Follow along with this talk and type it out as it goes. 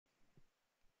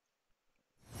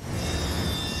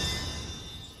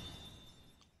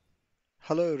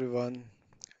Hello everyone.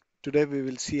 Today we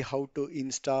will see how to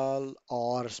install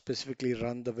or specifically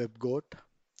run the WebGoat.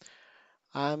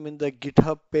 I'm in the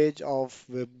GitHub page of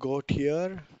WebGoat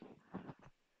here.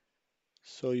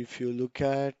 So if you look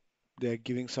at, they're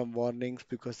giving some warnings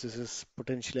because this is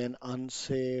potentially an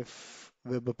unsafe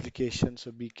web application,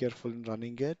 so be careful in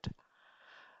running it.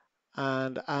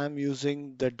 And I'm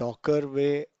using the Docker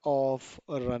way of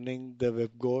running the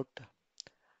WebGoat.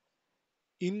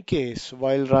 In case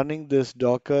while running this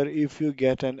Docker, if you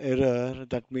get an error,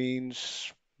 that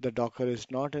means the Docker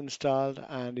is not installed.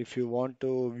 And if you want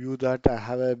to view that, I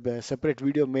have a separate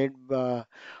video made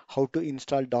how to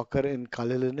install Docker in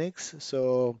Kali Linux.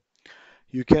 So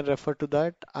you can refer to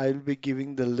that. I'll be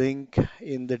giving the link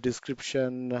in the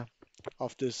description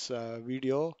of this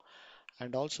video.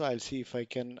 And also I'll see if I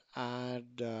can add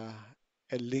a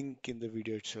link in the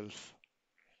video itself.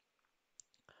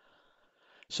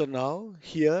 So now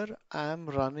here I'm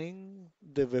running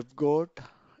the WebGoat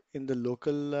in the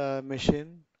local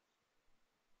machine.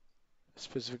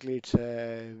 Specifically, it's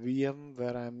a VM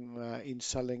where I'm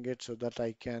installing it so that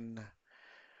I can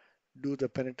do the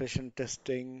penetration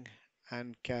testing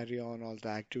and carry on all the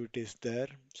activities there.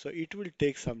 So it will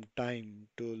take some time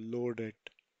to load it.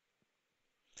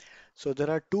 So there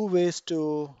are two ways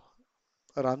to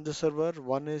run the server.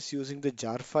 One is using the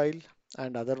jar file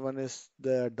and other one is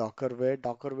the Docker way.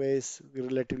 Docker way is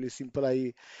relatively simple,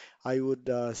 I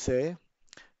would say.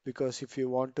 Because if you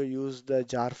want to use the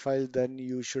jar file, then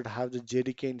you should have the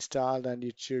JDK installed and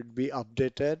it should be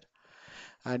updated.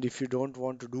 And if you don't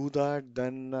want to do that,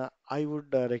 then I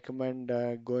would recommend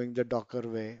going the Docker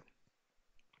way.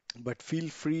 But feel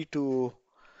free to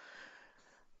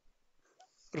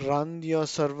run your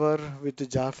server with the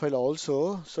jar file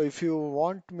also. So if you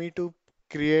want me to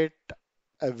create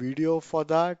a video for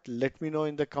that, let me know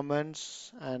in the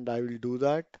comments and I will do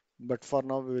that. But for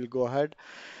now, we will go ahead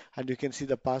and you can see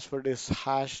the password is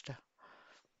hashed.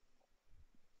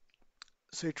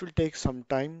 So it will take some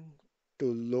time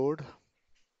to load.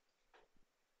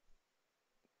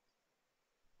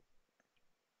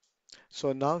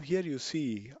 So now here you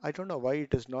see, I don't know why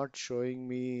it is not showing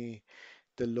me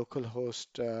the local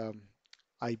host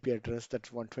IP address, that's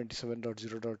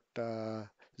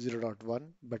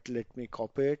 127.0.0.1, but let me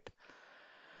copy it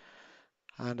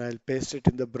and I'll paste it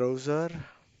in the browser.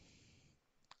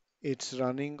 It's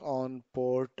running on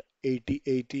port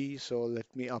 8080, so let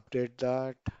me update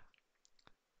that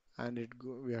and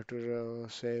we have to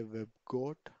say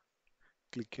webgoat,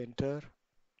 click enter.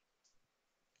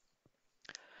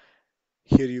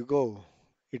 Here you go.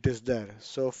 It is there.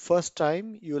 So first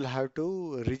time you'll have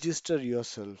to register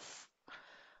yourself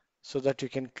so that you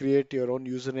can create your own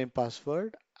username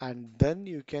password and then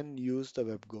you can use the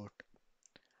WebGoat.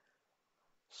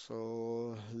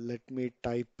 So let me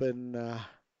type in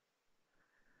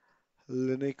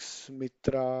Linux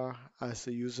Mitra as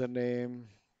a username.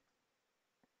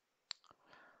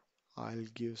 I'll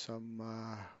give some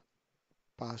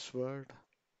password.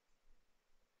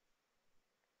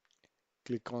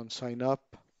 Click on sign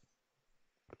up.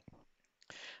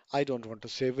 I don't want to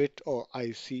save it. Oh,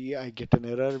 I see I get an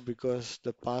error because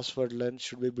the password length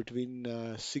should be between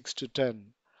 6 to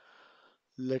 10.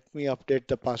 Let me update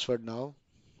the password now.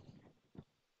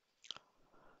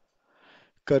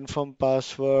 Confirm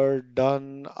password,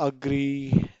 done,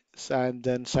 agree, and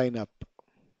then sign up.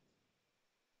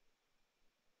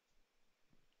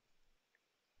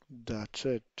 That's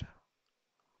it.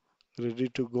 Ready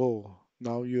to go.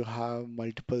 Now you have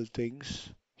multiple things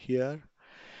here.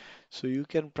 So you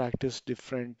can practice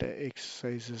different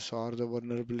exercises or the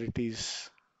vulnerabilities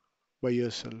by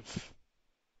yourself.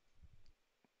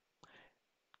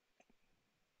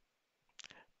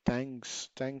 Thanks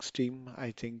team.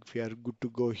 I think we are good to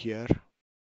go here.